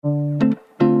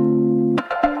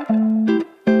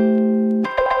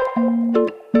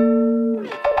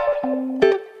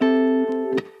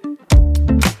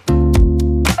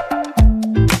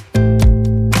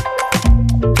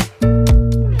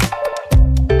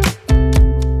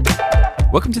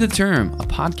Welcome to The Term, a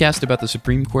podcast about the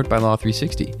Supreme Court by Law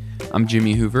 360. I'm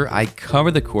Jimmy Hoover. I cover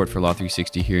the court for Law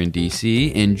 360 here in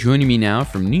DC, and joining me now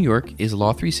from New York is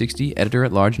Law 360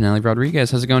 editor-at-large Natalie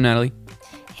Rodriguez. How's it going, Natalie?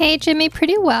 Hey, Jimmy,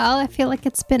 pretty well. I feel like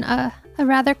it's been a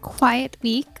rather quiet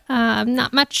week.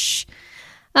 Not much,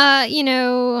 on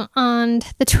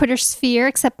the Twitter sphere,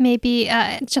 except maybe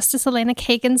Justice Elena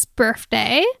Kagan's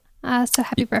birthday. So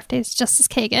happy birthday to Justice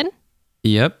Kagan.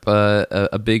 Yep,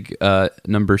 a big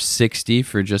number 60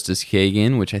 for Justice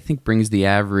Kagan, which I think brings the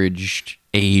average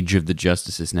age of the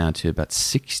justices now to about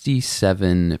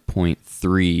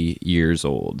 67.3 years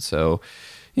old. So,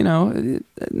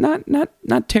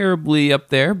 not terribly up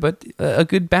there, but a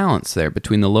good balance there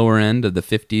between the lower end of the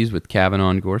 50s with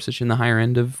Kavanaugh and Gorsuch and the higher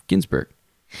end of Ginsburg.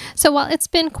 So while it's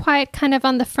been quiet kind of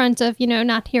on the front of,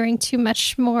 not hearing too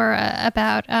much more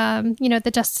about, the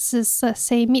justices,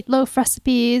 say, meatloaf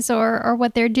recipes or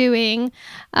what they're doing,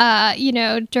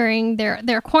 during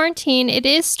their quarantine, it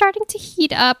is starting to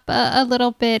heat up a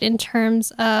little bit in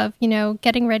terms of,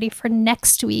 getting ready for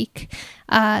next week,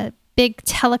 big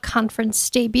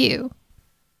teleconference debut.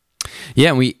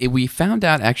 Yeah, we found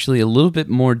out actually a little bit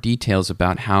more details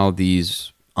about how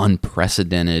these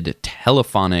unprecedented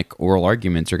telephonic oral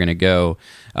arguments are going to go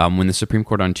when the Supreme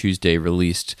Court on Tuesday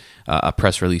released a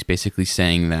press release basically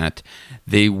saying that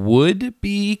they would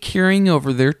be carrying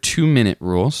over their 2-minute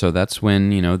rule. So that's when,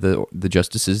 the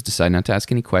justices decide not to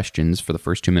ask any questions for the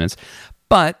first 2 minutes.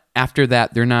 But after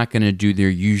that, they're not going to do their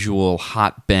usual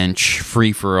hot bench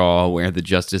free-for-all where the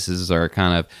justices are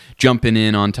kind of jumping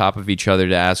in on top of each other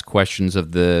to ask questions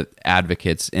of the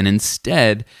advocates. And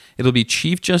instead, it'll be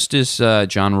Chief Justice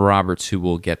John Roberts who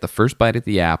will get the first bite at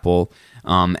the apple,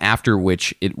 after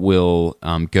which it will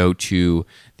go to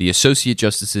the associate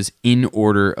justices in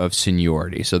order of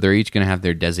seniority. So they're each going to have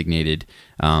their designated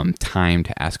time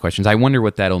to ask questions. I wonder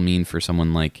what that'll mean for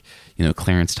someone like,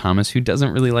 Clarence Thomas, who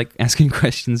doesn't really like asking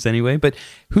questions anyway. But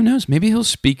who knows? Maybe he'll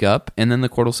speak up and then the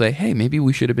court will say, hey, maybe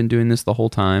we should have been doing this the whole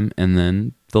time. And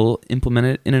then they'll implement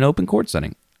it in an open court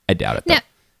setting. I doubt it, though.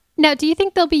 Now, do you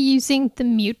think they'll be using the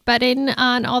mute button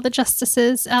on all the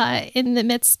justices in the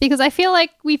midst? Because I feel like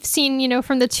we've seen,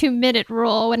 from the 2-minute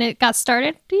rule when it got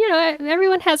started,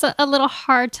 everyone has a little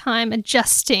hard time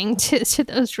adjusting to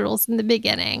those rules in the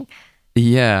beginning.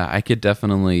 Yeah, I could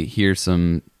definitely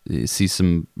see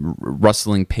some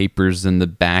rustling papers in the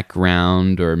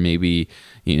background, or maybe,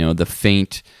 the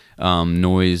faint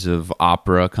noise of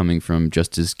opera coming from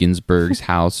Justice Ginsburg's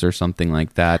house or something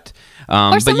like that.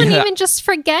 Or someone even just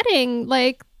forgetting,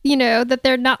 that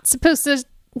they're not supposed to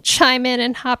chime in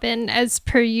and hop in as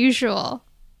per usual.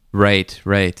 Right.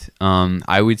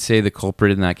 I would say the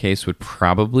culprit in that case would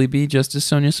probably be Justice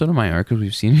Sonia Sotomayor, because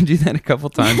we've seen her do that a couple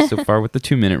times so far with the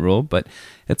 2-minute rule, but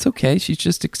it's okay. She's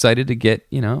just excited to get,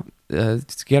 to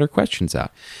get her questions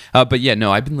out. But yeah,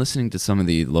 no, I've been listening to some of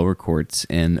the lower courts,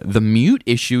 and the mute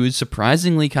issue is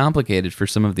surprisingly complicated for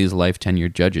some of these life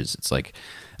tenured judges. It's like,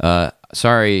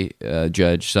 sorry,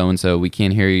 Judge so-and-so, we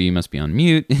can't hear you. You must be on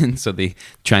mute. And so they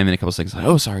chime in a couple seconds like,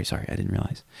 oh, sorry, I didn't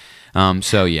realize.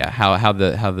 So yeah, how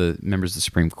the members of the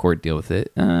Supreme Court deal with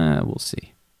it, we'll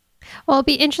see. Well, it'll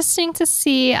be interesting to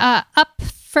see. Up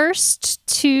first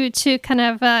to kind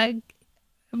of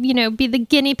be the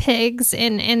guinea pigs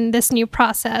in this new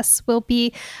process will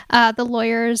be the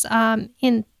lawyers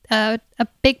in a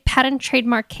big patent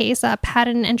trademark case,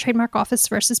 Patent and Trademark Office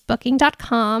versus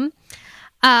Booking.com.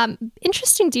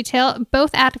 Interesting detail: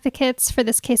 both advocates for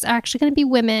this case are actually going to be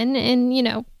women,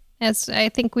 and as I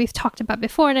think we've talked about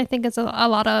before, and I think as a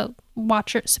lot of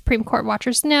Supreme Court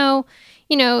watchers know,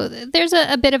 there's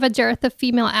a bit of a dearth of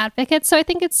female advocates. So I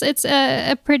think it's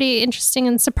a pretty interesting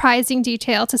and surprising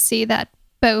detail to see that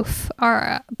both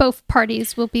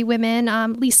parties will be women.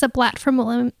 Lisa Blatt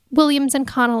from Williams and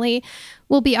Connolly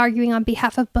will be arguing on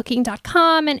behalf of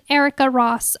Booking.com, and Erica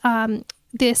Ross,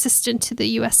 the assistant to the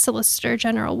U.S. Solicitor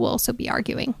General, will also be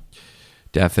arguing.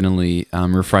 Definitely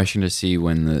refreshing to see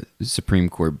when the Supreme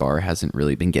Court bar hasn't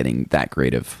really been getting that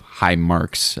great of high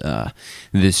marks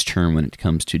this term when it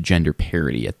comes to gender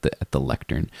parity at the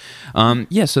lectern.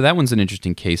 So that one's an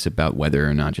interesting case about whether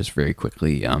or not, just very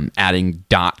quickly, adding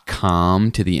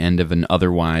 .com to the end of an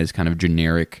otherwise kind of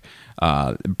generic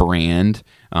brand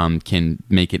can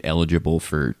make it eligible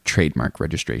for trademark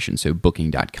registration. So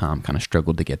Booking.com kind of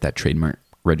struggled to get that trademark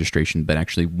registration, but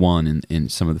actually won in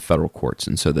some of the federal courts,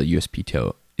 and so the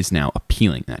USPTO is now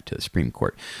appealing that to the Supreme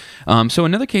Court. So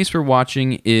another case we're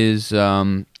watching is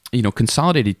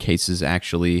consolidated cases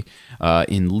actually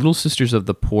in Little Sisters of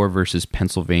the Poor versus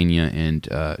Pennsylvania and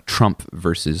Trump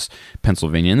versus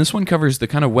Pennsylvania. And this one covers the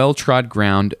kind of well-trod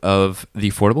ground of the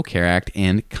Affordable Care Act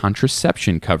and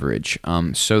contraception coverage.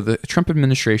 So the Trump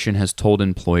administration has told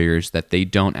employers that they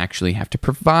don't actually have to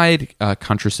provide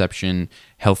contraception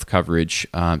health coverage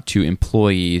to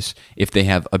employees if they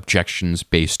have objections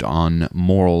based on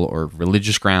moral or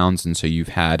religious grounds. And so you've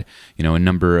had, a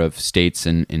number of states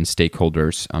and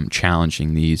stakeholders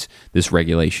challenging this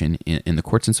regulation in the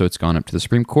courts. And so it's gone up to the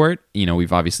Supreme Court.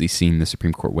 We've obviously seen the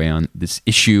Supreme Court weigh on this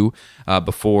issue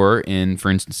before in, for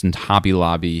instance, in Hobby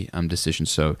Lobby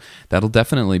decisions. So that'll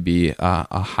definitely be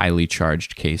a highly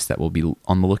charged case that we'll be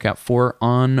on the lookout for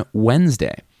on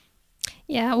Wednesday.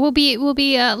 Yeah, we'll be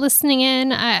listening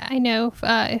in. I know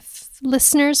if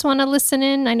listeners want to listen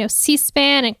in, I know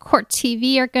C-SPAN and Court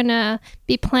TV are going to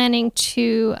be planning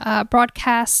to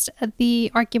broadcast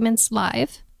the arguments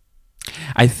live.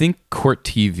 I think Court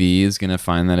TV is going to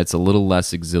find that it's a little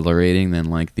less exhilarating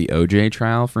than like the OJ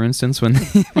trial, for instance, when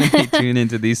they tune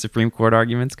into these Supreme Court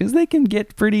arguments, because they can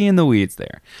get pretty in the weeds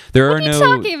there. What are you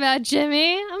talking about,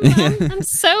 Jimmy? I'm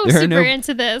so super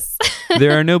into this.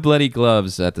 There are no bloody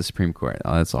gloves at the Supreme Court.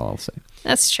 That's all I'll say.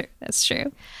 That's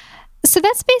true. So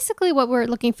that's basically what we're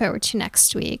looking forward to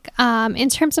next week. In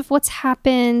terms of what's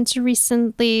happened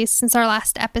recently since our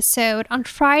last episode, on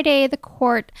Friday, the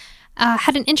court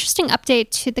had an interesting update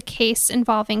to the case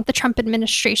involving the Trump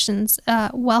administration's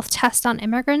wealth test on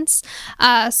immigrants.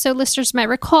 So listeners might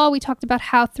recall, we talked about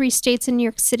how 3 states in New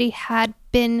York City had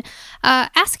been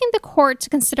asking the court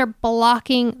to consider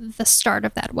blocking the start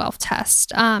of that wealth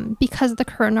test because of the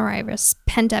coronavirus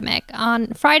pandemic.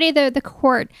 On Friday, the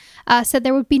court said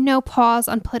there would be no pause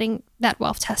on putting that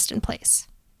wealth test in place.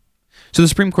 So the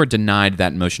Supreme Court denied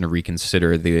that motion to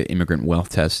reconsider the immigrant wealth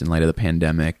test in light of the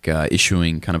pandemic,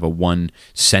 issuing kind of a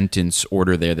one-sentence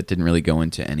order there that didn't really go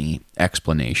into any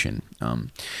explanation.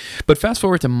 But fast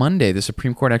forward to Monday, the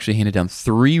Supreme Court actually handed down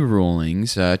 3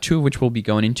 rulings, 2 of which we'll be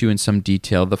going into in some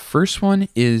detail. The first one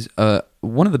is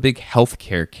one of the big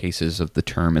healthcare cases of the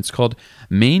term. It's called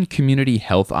Maine Community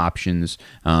Health Options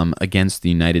against the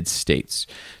United States.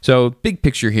 So big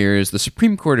picture here is the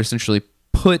Supreme Court essentially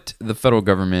put the federal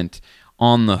government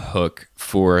on the hook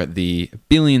for the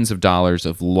billions of dollars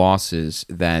of losses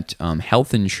that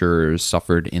health insurers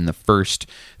suffered in the first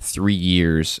 3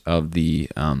 years of the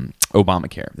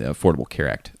Obamacare, the Affordable Care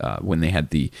Act, when they had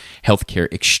the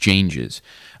healthcare exchanges.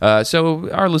 So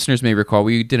our listeners may recall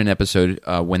we did an episode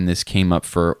when this came up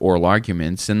for oral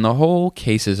arguments, and the whole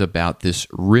case is about this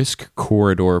risk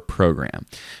corridor program.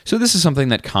 So this is something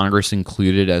that Congress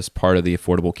included as part of the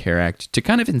Affordable Care Act to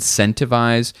kind of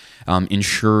incentivize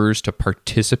insurers to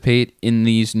participate in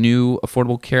these new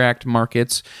Affordable Care Act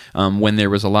markets when there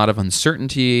was a lot of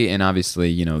uncertainty, and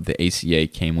obviously, the ACA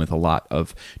came with a lot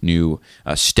of new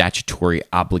statutory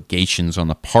obligations on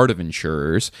the part of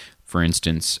insurers. For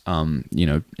instance,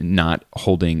 not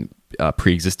holding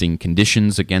pre-existing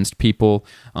conditions against people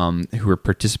who are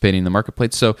participating in the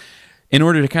marketplace. So in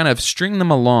order to kind of string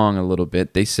them along a little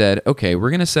bit, they said, okay, we're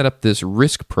going to set up this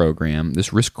risk program,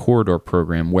 this risk corridor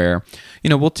program where,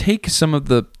 we'll take some of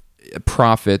the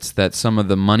profits that some of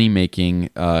the money making,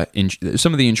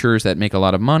 some of the insurers that make a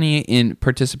lot of money in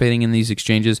participating in these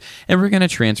exchanges, and we're going to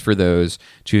transfer those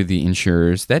to the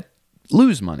insurers that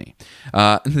lose money.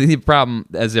 The problem,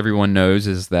 as everyone knows,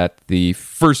 is that the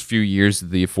first few years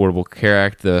of the Affordable Care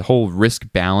Act, the whole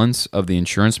risk balance of the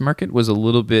insurance market was a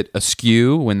little bit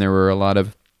askew when there were a lot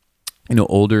of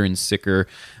older and sicker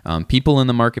people in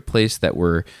the marketplace that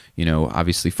were,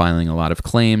 obviously filing a lot of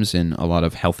claims, and a lot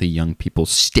of healthy young people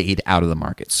stayed out of the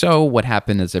market. So what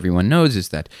happened, as everyone knows, is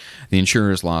that the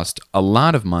insurers lost a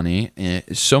lot of money,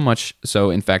 so much so,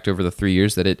 in fact, over the 3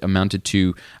 years that it amounted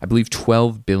to, I believe,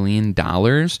 $12 billion.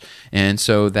 And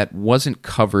so that wasn't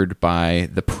covered by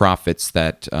the profits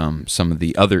that some of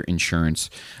the other insurance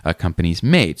companies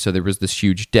made. So there was this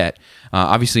huge debt.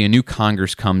 Obviously, a new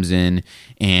Congress comes in,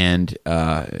 and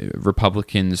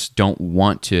Republicans don't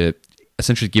want to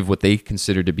essentially give what they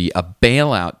consider to be a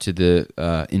bailout to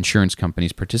the insurance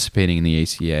companies participating in the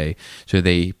ACA, so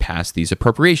they pass these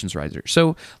appropriations risers.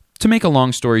 So to make a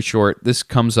long story short, this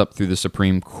comes up through the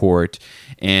Supreme Court,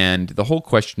 and the whole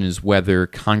question is whether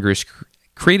Congress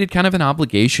created kind of an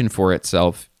obligation for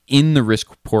itself in the risk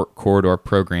corridor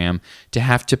program to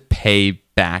have to pay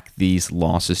back these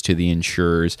losses to the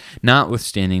insurers,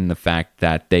 notwithstanding the fact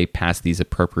that they passed these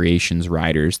appropriations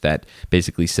riders that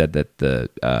basically said that the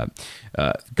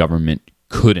government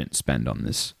couldn't spend on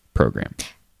this program.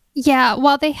 Yeah,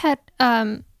 while they had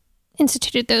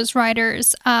instituted those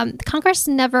riders, Congress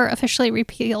never officially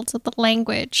repealed the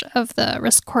language of the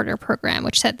risk corridor program,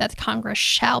 which said that Congress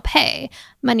shall pay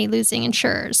money-losing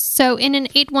insurers. So in an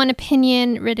 8-1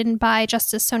 opinion written by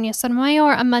Justice Sonia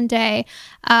Sotomayor on Monday,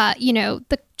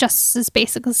 the justices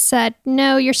basically said,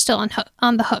 no, you're still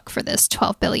on the hook for this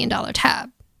 $12 billion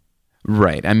tab.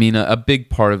 Right. I mean, a big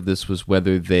part of this was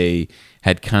whether they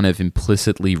had kind of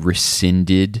implicitly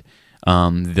rescinded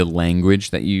the language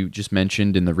that you just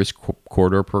mentioned in the risk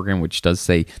corridor program, which does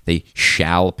say they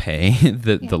shall pay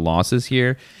the losses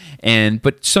here.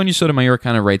 But Sonia Sotomayor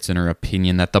kind of writes in her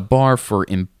opinion that the bar for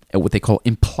what they call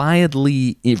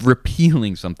impliedly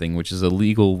repealing something, which is a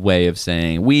legal way of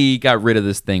saying we got rid of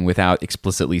this thing without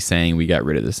explicitly saying we got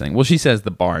rid of this thing. Well, she says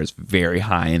the bar is very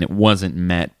high, and it wasn't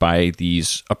met by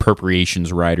these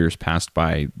appropriations riders passed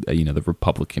by the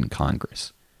Republican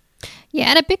Congress. Yeah,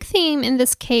 and a big theme in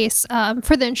this case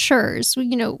for the insurers,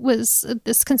 was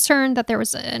this concern that there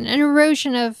was an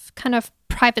erosion of kind of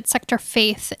private sector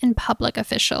faith in public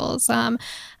officials.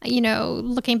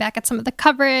 Looking back at some of the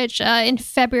coverage in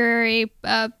February,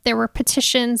 there were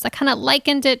petitions that kind of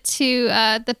likened it to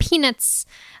the Peanuts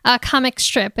comic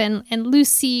strip and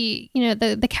Lucy,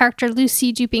 the character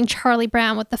Lucy duping Charlie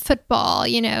Brown with the football,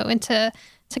 into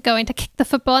going to kick the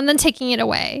football and then taking it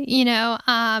away,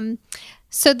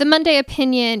 So the Monday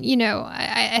opinion,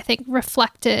 I think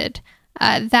reflected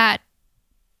that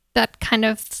kind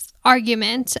of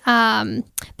argument.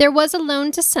 There was a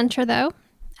lone dissenter, though,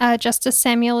 Justice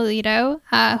Samuel Alito,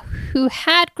 who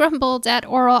had grumbled at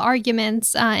oral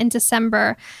arguments in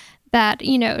December that,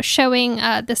 showing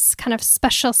this kind of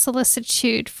special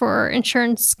solicitude for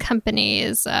insurance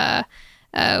companies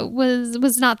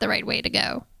was not the right way to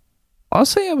go. I'll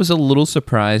say I was a little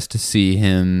surprised to see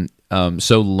him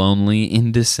so lonely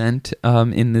in dissent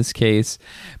in this case.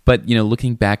 But,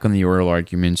 looking back on the oral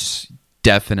arguments,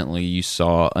 definitely you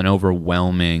saw an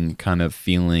overwhelming kind of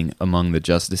feeling among the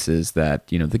justices that,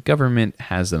 the government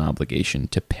has an obligation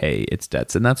to pay its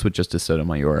debts. And that's what Justice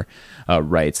Sotomayor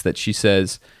writes, that she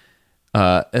says,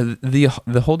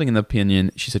 the holding in the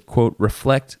opinion, she said, quote,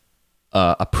 reflect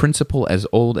a principle as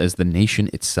old as the nation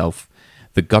itself.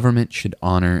 The government should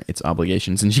honor its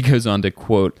obligations. And she goes on to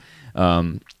quote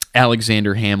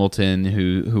Alexander Hamilton,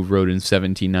 who wrote in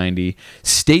 1790,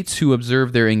 states who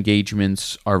observe their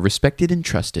engagements are respected and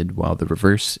trusted, while the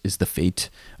reverse is the fate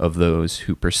of those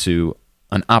who pursue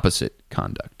an opposite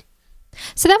conduct.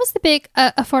 So that was the big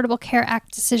Affordable Care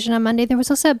Act decision on Monday. There was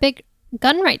also a big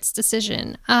gun rights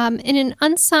decision. In an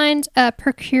unsigned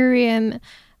per curiam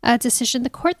decision, the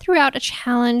court threw out a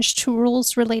challenge to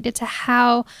rules related to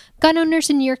how gun owners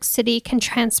in New York City can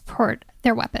transport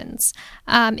their weapons.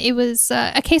 It was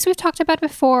a case we've talked about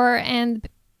before, and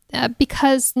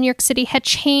because New York City had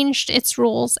changed its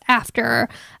rules after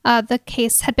the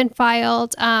case had been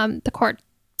filed, the court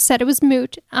said it was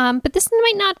moot. But this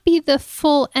might not be the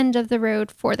full end of the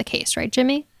road for the case, right,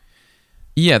 Jimmy?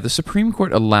 Yeah, the Supreme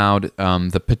Court allowed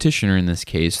the petitioner in this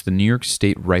case, the New York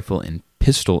State Rifle and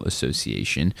Pistol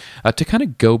Association, to kind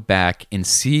of go back and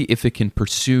see if it can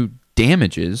pursue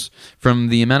damages from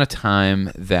the amount of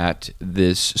time that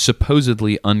this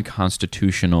supposedly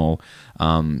unconstitutional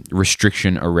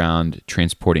restriction around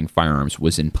transporting firearms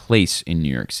was in place in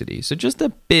New York City. So just a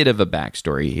bit of a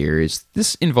backstory here is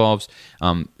this involves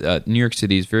New York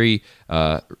City's very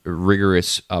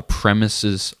rigorous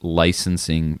premises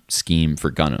licensing scheme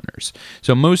for gun owners.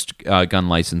 So most gun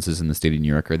licenses in the state of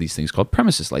New York are these things called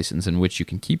premises license, in which you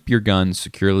can keep your gun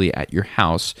securely at your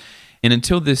house. And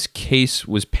until this case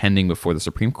was pending before the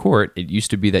Supreme Court, it used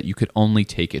to be that you could only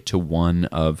take it to one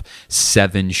of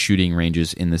 7 shooting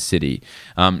ranges in the city.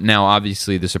 Now,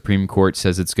 obviously, the Supreme Court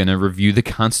says it's going to review the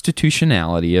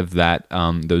constitutionality of that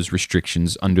those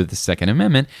restrictions under the Second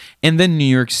Amendment. And then New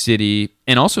York City,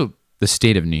 and also the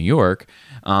state of New York,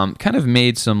 kind of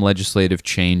made some legislative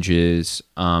changes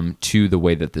to the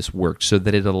way that this worked, so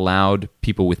that it allowed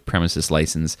people with premises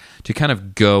license to kind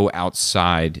of go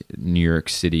outside New York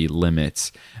City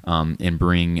limits and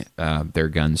bring their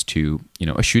guns to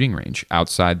a shooting range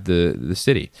outside the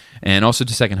city, and also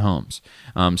to second homes.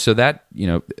 So that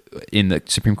in the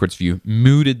Supreme Court's view,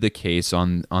 mooted the case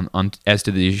on as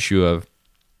to the issue of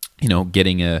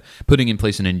putting in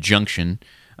place an injunction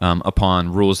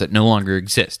upon rules that no longer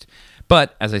exist.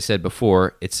 But as I said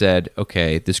before, it said,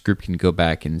 okay, this group can go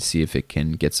back and see if it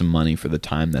can get some money for the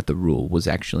time that the rule was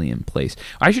actually in place.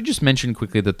 I should just mention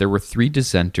quickly that there were 3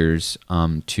 dissenters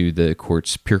to the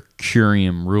court's per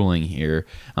curiam ruling here.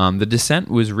 The dissent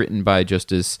was written by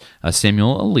Justice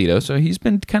Samuel Alito, so he's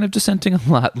been kind of dissenting a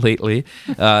lot lately.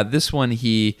 This one,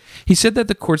 he said that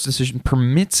the court's decision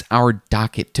permits our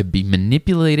docket to be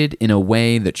manipulated in a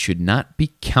way that should not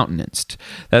be countenanced.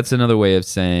 That's another way of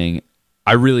saying,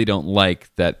 I really don't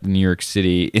like that New York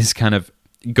City is kind of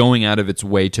going out of its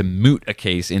way to moot a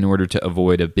case in order to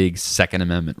avoid a big Second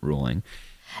Amendment ruling.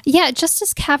 Yeah,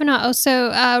 Justice Kavanaugh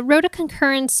also wrote a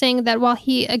concurrence saying that while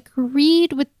he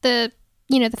agreed with the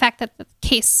fact that the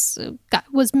case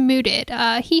was mooted,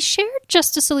 he shared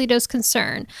Justice Alito's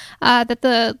concern that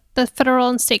the federal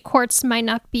and state courts might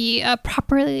not be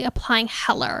properly applying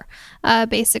Heller,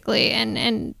 basically,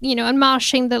 and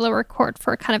admonishing the lower court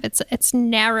for kind of its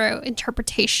narrow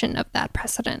interpretation of that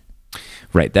precedent.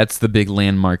 Right, that's the big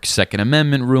landmark Second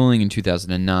Amendment ruling in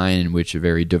 2009, in which a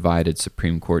very divided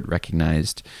Supreme Court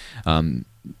recognized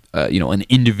an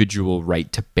individual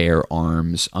right to bear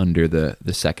arms under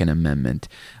the Second Amendment.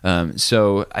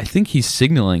 So I think he's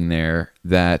signaling there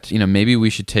that, maybe we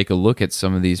should take a look at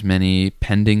some of these many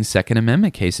pending Second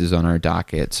Amendment cases on our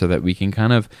docket so that we can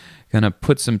kind of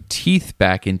put some teeth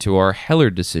back into our Heller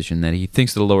decision that he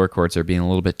thinks the lower courts are being a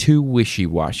little bit too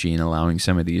wishy-washy in allowing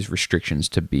some of these restrictions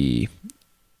to be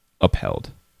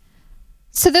upheld.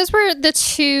 So those were the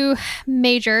 2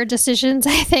 major decisions,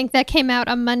 I think, that came out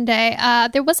on Monday.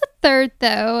 There was a third,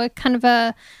 though, kind of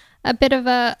a bit of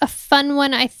a fun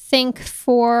one, I think,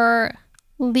 for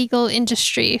legal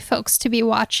industry folks to be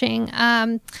watching.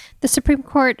 The Supreme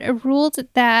Court ruled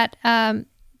that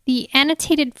the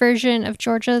annotated version of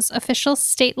Georgia's official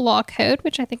state law code,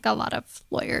 which I think a lot of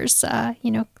lawyers,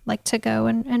 like to go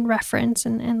and reference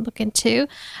and look into,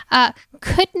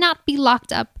 could not be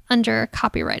locked up under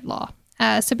copyright law.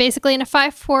 So basically, in a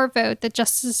 5-4 vote, the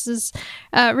justices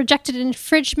rejected an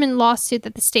infringement lawsuit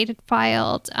that the state had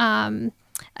filed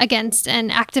against an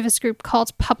activist group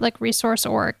called Public Resource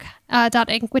Org,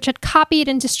 .inc, which had copied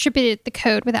and distributed the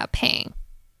code without paying.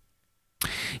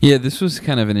 Yeah, this was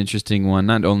kind of an interesting one,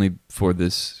 not only for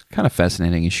this kind of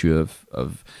fascinating issue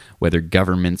of whether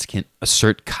governments can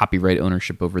assert copyright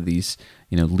ownership over these,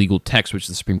 legal texts, which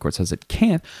the Supreme Court says it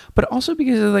can't, but also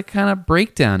because of the kind of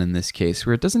breakdown in this case,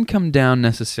 where it doesn't come down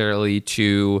necessarily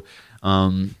to,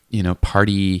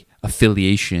 party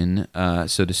affiliation,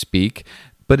 so to speak,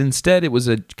 but instead it was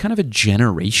a kind of a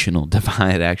generational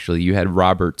divide, actually. You had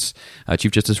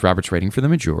Chief Justice Roberts writing for the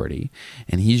majority,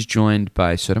 and he's joined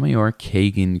by Sotomayor,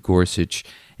 Kagan, Gorsuch,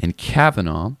 and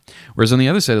Kavanaugh. Whereas on the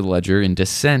other side of the ledger, in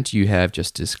dissent, you have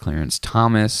Justice Clarence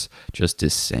Thomas,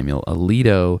 Justice Samuel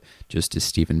Alito, Justice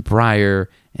Stephen Breyer,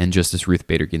 and Justice Ruth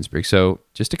Bader Ginsburg. So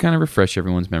just to kind of refresh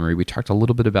everyone's memory, we talked a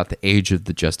little bit about the age of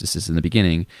the justices in the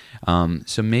beginning.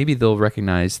 So maybe they'll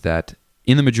recognize that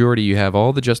in the majority, you have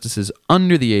all the justices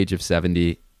under the age of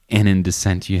 70, and in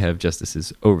dissent, you have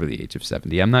justices over the age of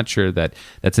 70. I'm not sure that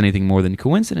that's anything more than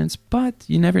coincidence, but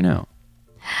you never know.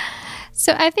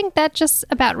 So I think that just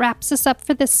about wraps us up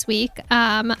for this week.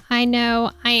 I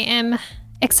know I am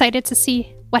excited to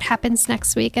see what happens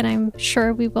next week, and I'm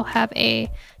sure we will have a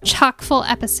chock-full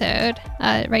episode.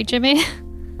 Right, Jimmy?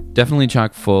 Definitely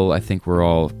chock full. I think we're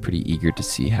all pretty eager to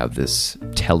see how this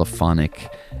telephonic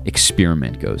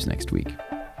experiment goes next week.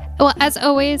 Well, as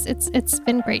always, it's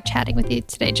been great chatting with you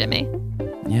today, Jimmy.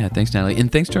 Yeah, thanks, Natalie.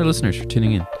 And thanks to our listeners for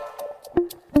tuning in.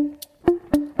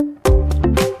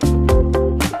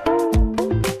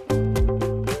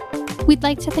 We'd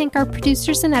like to thank our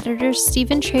producers and editors,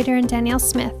 Stephen Trader and Danielle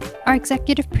Smith, our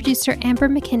executive producer, Amber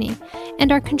McKinney,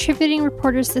 and our contributing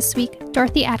reporters this week,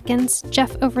 Dorothy Atkins,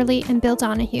 Jeff Overly, and Bill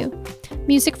Donahue.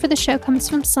 Music for the show comes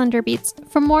from Slender Beats.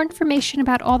 For more information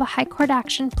about all the high court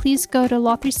action, please go to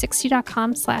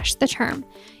law360.com/theterm.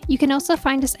 You can also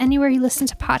find us anywhere you listen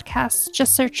to podcasts.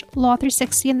 Just search Law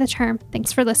 360 and The Term.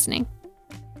 Thanks for listening.